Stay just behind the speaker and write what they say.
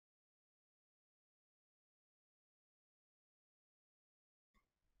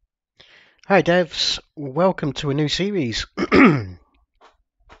Hi devs, welcome to a new series.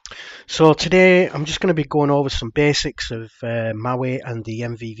 So today I'm just going to be going over some basics of MAUI and the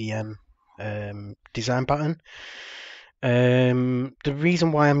MVVM design pattern. The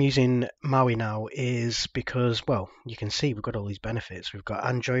reason why I'm using MAUI now is because, well, you can see we've got all these benefits. We've got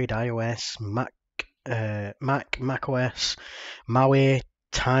Android, iOS, Mac OS, MAUI,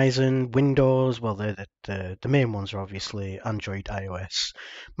 Tizen, Windows. Well, the main ones are obviously Android, iOS,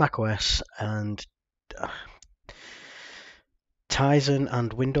 Mac OS, and Tizen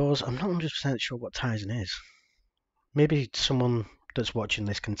and Windows. I'm not 100% sure what Tizen is. Maybe someone that's watching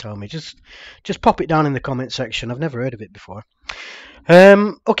this can tell me. Just pop it down in the comment section. I've never heard of it before.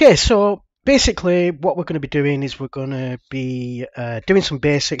 Okay, so basically what we're going to be doing is we're going to be doing some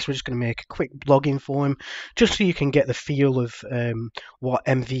basics. We're just going to make a quick login form just so you can get the feel of what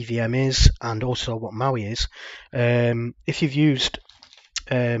MVVM is and also what MAUI is. If you've used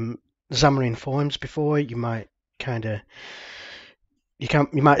Xamarin Forms before, you might kind of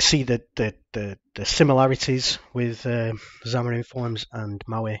you might see the similarities with Xamarin Forms and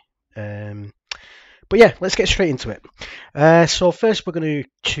MAUI. But yeah, let's get straight into it. So first we're going to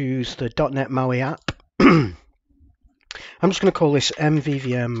choose the .NET MAUI app. I'm just going to call this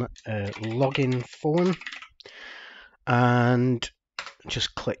MVVM login form and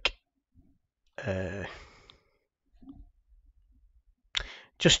just click we're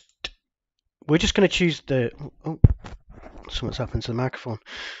just going to choose the something's happened to the microphone.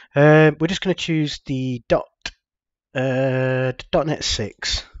 We're just going to choose the .NET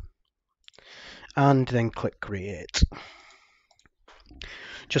 6 and then click create.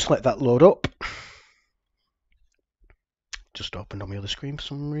 Just let that load up. Just opened on the other screen for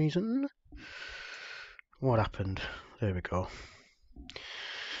some reason. What happened? There we go.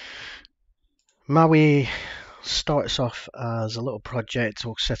 MAUI starts off as a little project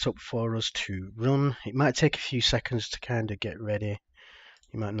all set up for us to run. It might take a few seconds to kind of get ready.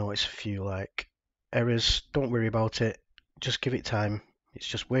 You might notice a few like errors. Don't worry about it. Just give it time. It's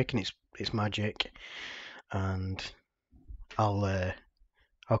just working its magic, and I'll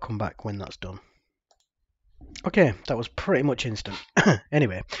come back when that's done. Okay, that was pretty much instant.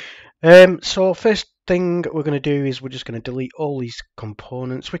 Anyway, so first thing we're going to do is we're just going to delete all these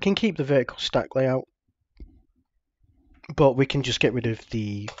components. We can keep the vertical stack layout, but we can just get rid of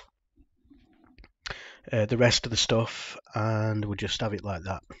the rest of the stuff, and we'll just have it like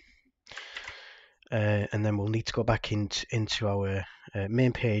that. And then we'll need to go back into our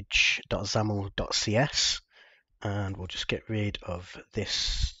main page.xaml.cs, and we'll just get rid of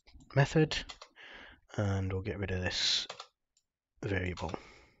this method, and we'll get rid of this variable.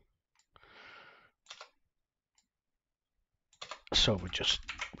 So we just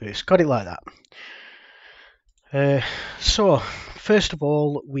got it like that. So first of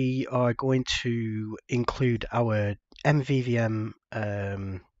all, we are going to include our MVVM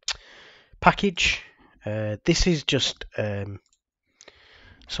package. This is just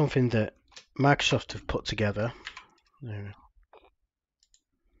something that Microsoft have put together.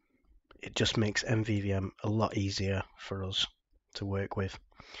 It just makes MVVM a lot easier for us to work with,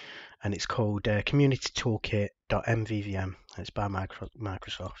 and it's called Community Toolkit.mvvm. It's by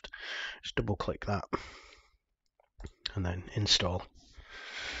Microsoft. Just double click that and then install,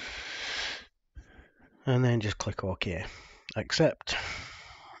 and then just click OK, accept.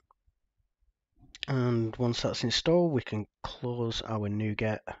 And once that's installed, we can close our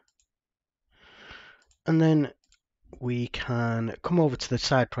NuGet, and then we can come over to the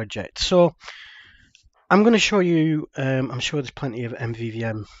side project. So I'm going to show you, I'm sure there's plenty of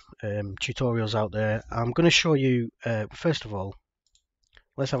MVVM tutorials out there. I'm going to show you, first of all,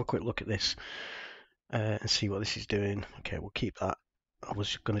 let's have a quick look at this and see what this is doing. Okay, we'll keep that. I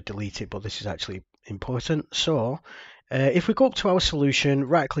was going to delete it, but this is actually important. So if we go up to our solution,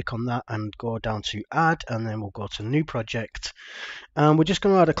 right click on that and go down to add, and then we'll go to new project, and we're just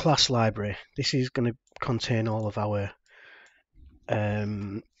going to add a class library. This is going to contain all of our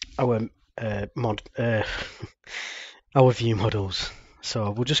our view models.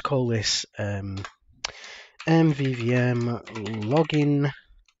 So we'll just call this MVVM login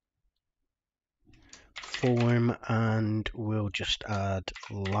form, and we'll just add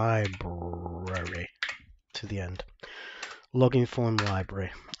library to the end. Login form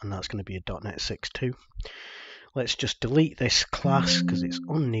library, and that's going to be a .NET 6 too. Let's just delete this class because it's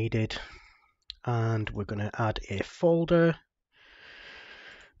unneeded, and we're going to add a folder.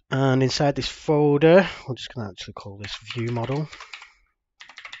 And inside this folder, we're just going to actually call this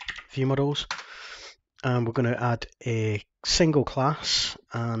ViewModels, and we're going to add a single class,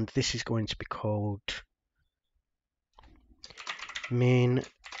 and this is going to be called main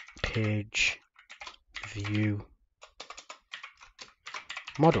page view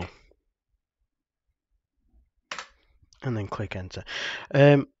model, and then click enter.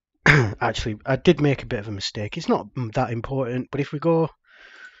 Actually, I did make a bit of a mistake. It's not that important, but if we go,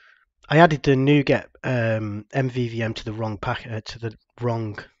 I added the NuGet MVVM to the wrong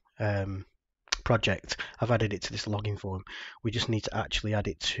project. I've added it to this login form. We just need to actually add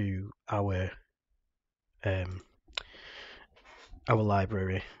it to our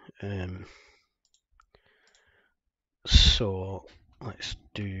library. So let's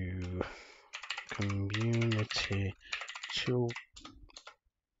do community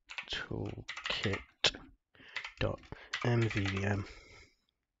toolkit.mvvm,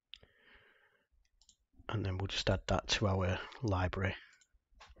 and then we'll just add that to our library.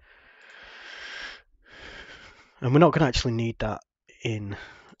 And we're not going to actually need that in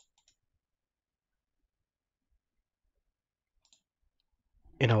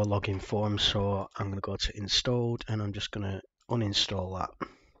our login form, so I'm going to go to installed, and I'm just going to uninstall that.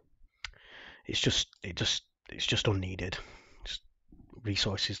 It's just unneeded. Just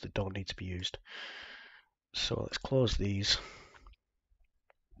resources that don't need to be used. So let's close these.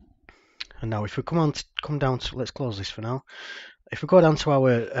 And now if we come down to, let's close this for now. If we go down to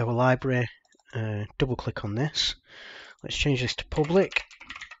our library, double click on this. Let's change this to public.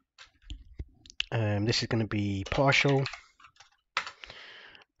 This is going to be partial,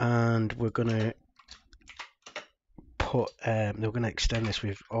 and we're going to put we're going to extend this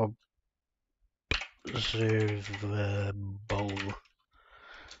with observable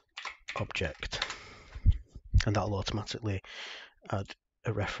object, and that'll automatically add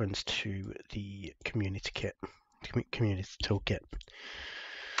a reference to the community toolkit.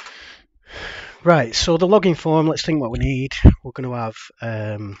 Right, so the login form, let's think what we need. We're going to have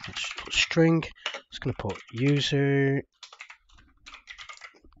let's put string. It's going to put user.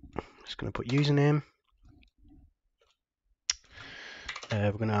 It's going to put username.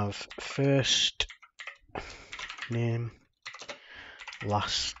 We're going to have first name,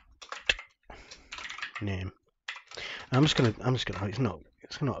 last name. I'm just gonna.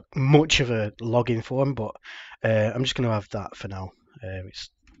 It's not much of a login form, but I'm just gonna have that for now.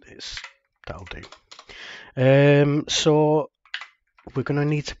 That'll do. So we're gonna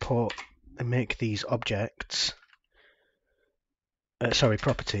need to put and make these objects.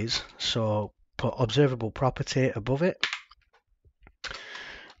 Properties. So put observable property above it,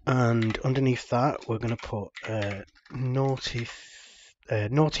 and underneath that we're gonna put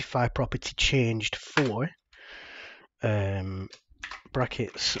notify property changed for.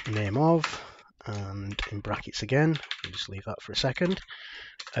 Brackets name of, and in brackets again, we'll just leave that for a second.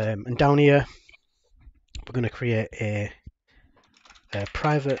 And down here we're going to create a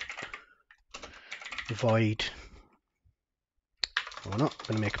private void. We're not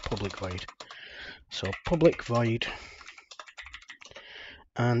going to make a public void. So public void,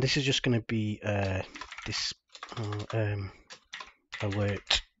 and this is just going to be this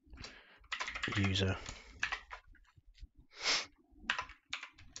alert user.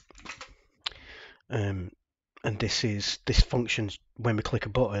 And this functions, when we click a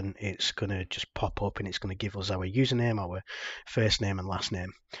button, it's going to just pop up and it's going to give us our username, our first name and last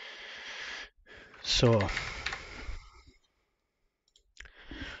name. So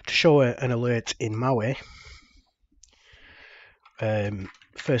to show an alert in MAUI,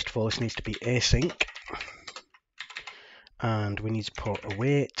 first of all this needs to be async, and we need to put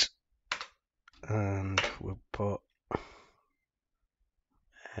await, and we'll put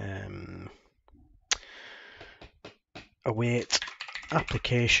await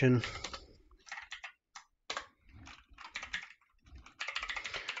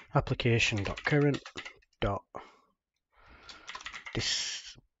application.current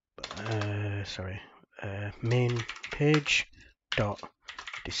main page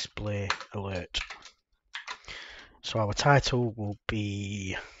display alert. So our title will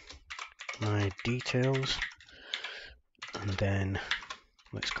be my details, and then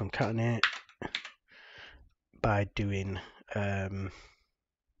let's concatenate by doing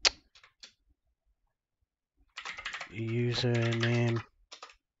username.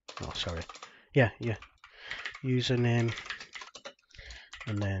 Username,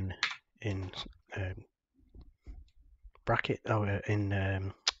 and then in bracket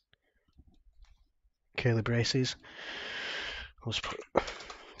in curly braces, let's put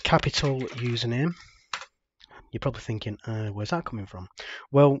capital username. You're probably thinking, where's that coming from?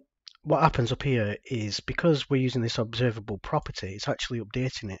 Well, what happens up here is, because we're using this observable property, it's actually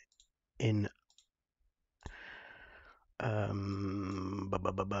updating it in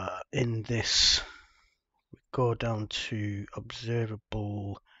this. We go down to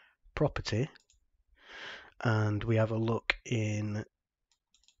observable property and we have a look in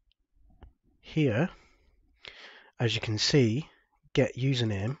here, as you can see, get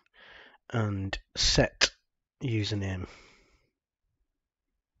username and set username.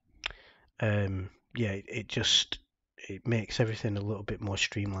 Yeah, it makes everything a little bit more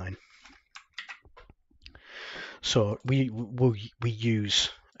streamlined. So we use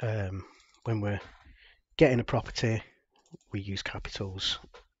when we're getting a property, we use capitals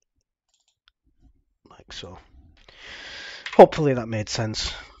like so. Hopefully that made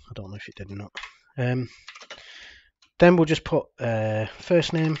sense. I don't know if it did or not. Then we'll just put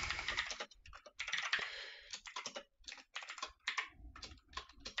first name,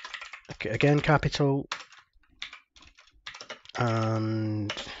 again capital,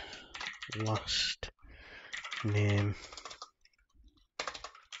 and last name,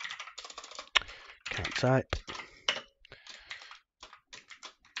 can't type,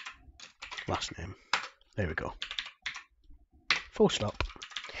 last name. There we go. Full stop.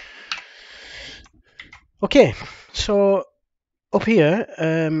 Okay, so up here,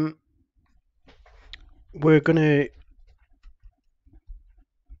 we're gonna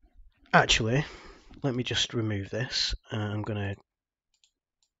actually, let me just remove this.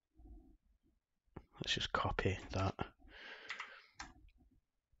 Let's just copy that,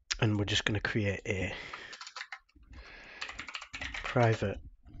 and we're just gonna create a private.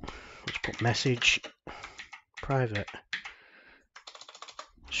 Let's put message private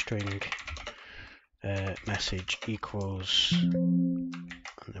string message equals, and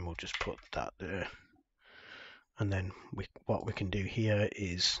then we'll just put that there. And then what we can do here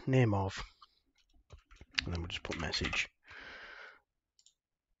is name of, and then we'll just put message.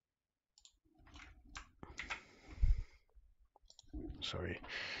 Sorry.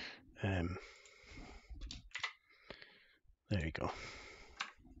 There you go.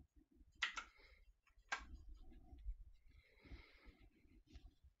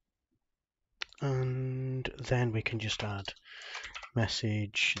 And then we can just add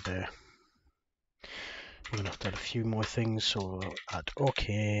message there. We're going to have to add a few more things, so we'll add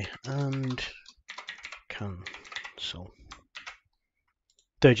OK and cancel.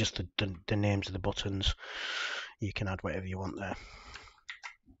 They're just the names of the buttons. You can add whatever you want there.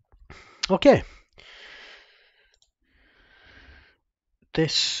 Okay.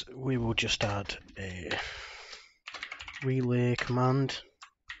 This we will just add a relay command,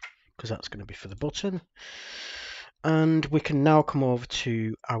 because that's going to be for the button. And we can now come over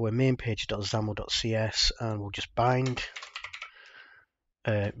to our main page.xaml.cs and we'll just bind.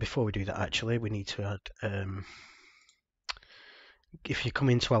 Before we do that, actually, we need to add, if you come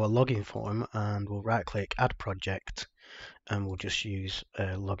into our login form, and we'll right click add project, and we'll just use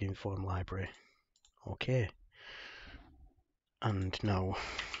a login form library. Okay. And now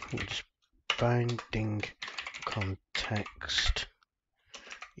we'll just binding context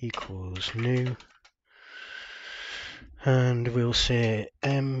equals new, and we'll say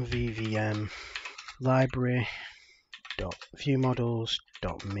MVVM library dot view models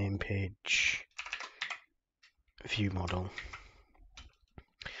dot main page view model.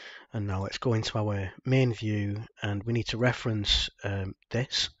 And now let's go into our main view, and we need to reference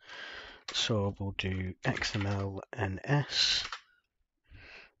this. So we'll do XML NS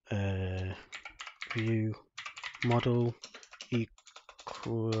view model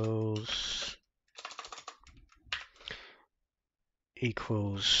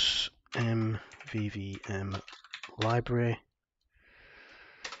equals MVVM library,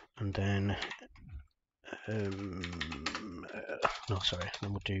 and then then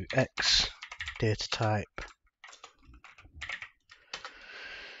we'll do X data type,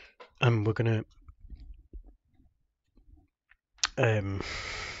 and we're gonna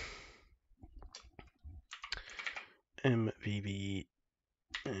MVVM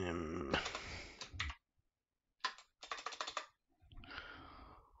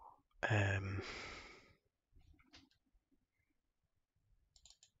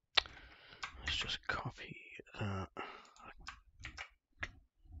let's just copy that.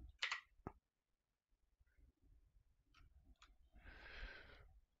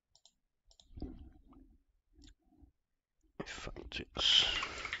 In fact, it's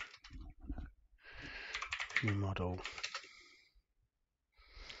view model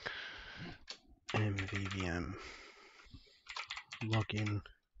MVVM login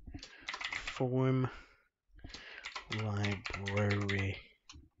form library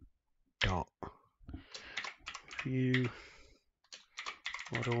dot view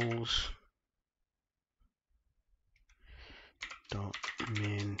models dot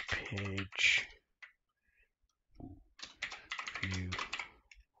main page view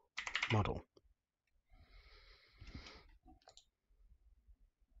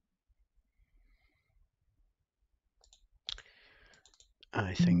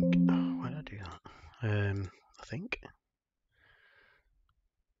I think, why did I do that? I think.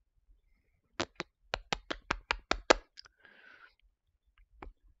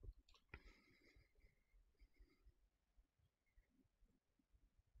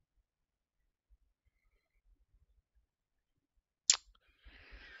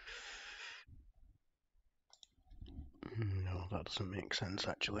 No, that doesn't make sense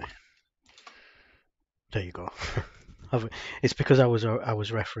actually. There you go. It's because I was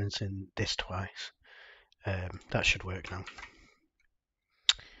referencing this twice. That should work now.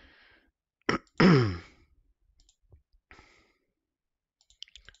 Let's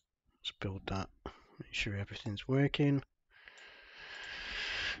build that. Make sure everything's working.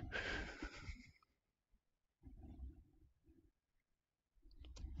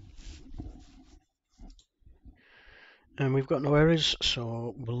 And we've got no errors,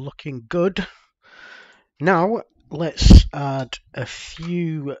 so we're looking good. Now let's add a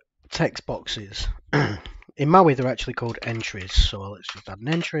few text boxes. In MAUI they're actually called entries, so let's just add an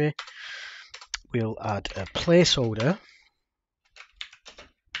entry. We'll add a placeholder,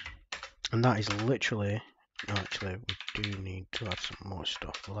 and that is literally, actually we do need to add some more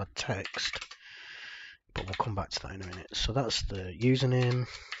stuff. We'll add text, but we'll come back to that in a minute. So that's the username.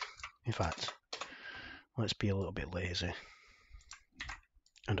 In fact, let's be a little bit lazy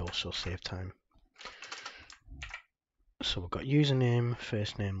and also save time. So we've got username,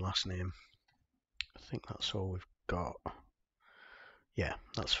 first name, last name. I think that's all we've got. Yeah,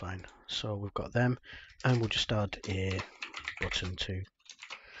 that's fine. So we've got them, and we'll just add a button too.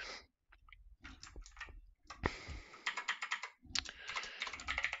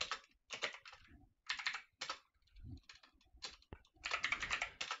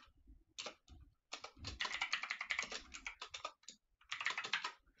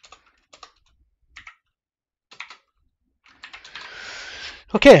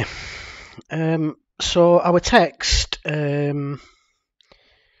 Okay, so our text, like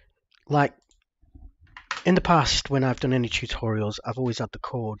in the past when I've done any tutorials, I've always had the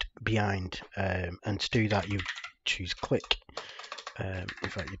code behind, and to do that you choose click. In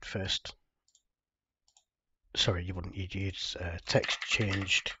fact, you'd first, sorry, you'd use text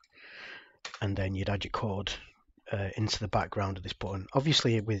changed, and then you'd add your code into the background of this button.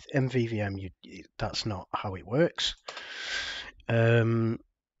 Obviously with MVVM that's not how it works. And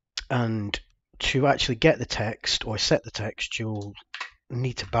to actually get the text or set the text, you'll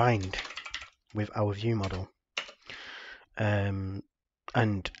need to bind with our view model. And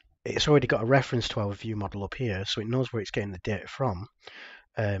it's already got a reference to our view model up here, so it knows where it's getting the data from.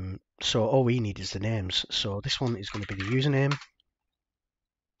 So all we need is the names. So this one is going to be the username.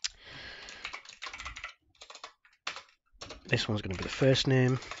 This one's going to be the first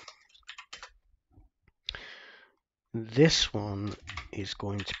name. This one is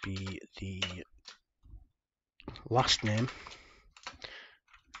going to be the last name.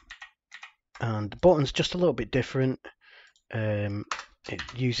 And the button's just a little bit different. It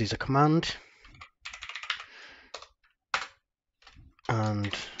uses a command,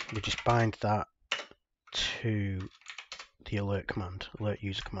 and we just bind that to the alert command, alert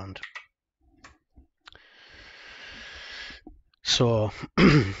user command. So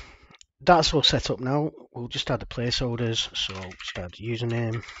that's all set up now. We'll just add the placeholders. So just add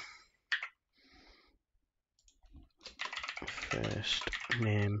username, first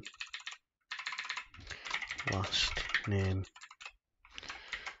name, last name,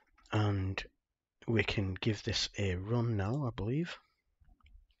 and we can give this a run now, I believe.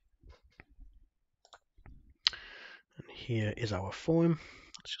 And here is our form.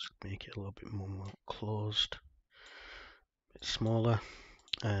 Let's just make it a little bit more closed, a bit smaller.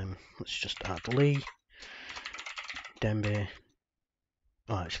 Let's just add Lee, Dembe.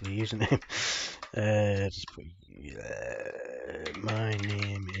 Oh, actually, username. Just put, my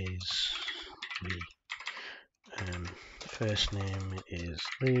name is Lee. First name is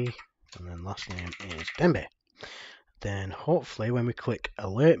Lee, and then last name is Dembe. Then hopefully when we click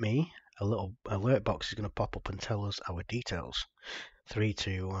alert me, a little alert box is going to pop up and tell us our details. 3,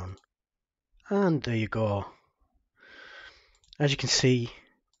 2, 1, and there you go. As you can see,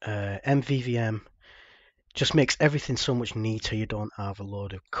 MVVM just makes everything so much neater. You don't have a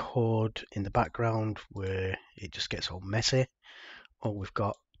load of code in the background where it just gets all messy. All we've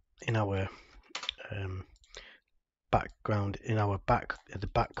got in our background, in our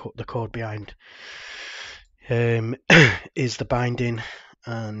the code behind is the binding,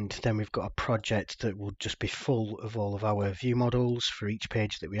 and then we've got a project that will just be full of all of our view models for each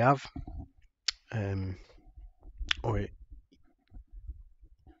page that we have.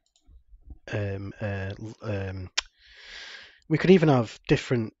 we could even have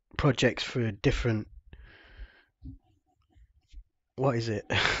different projects for different, what is it,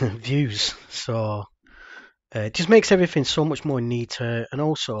 views. So it just makes everything so much more neater. And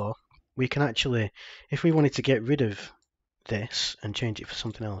also we can actually, if we wanted to get rid of this and change it for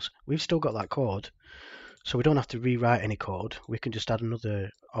something else, we've still got that code. So we don't have to rewrite any code. We can just add another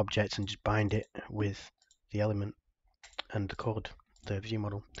object and just bind it with the element and the code, the view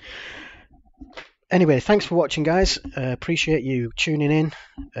model. Anyway, thanks for watching, guys. Appreciate you tuning in.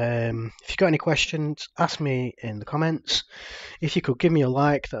 If you've got any questions, ask me in the comments. If you could give me a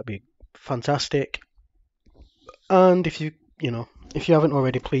like, that'd be fantastic. And if you haven't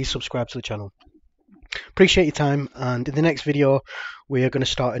already, please subscribe to the channel. Appreciate your time, and in the next video we are going to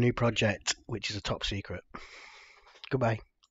start a new project which is a top secret. Goodbye.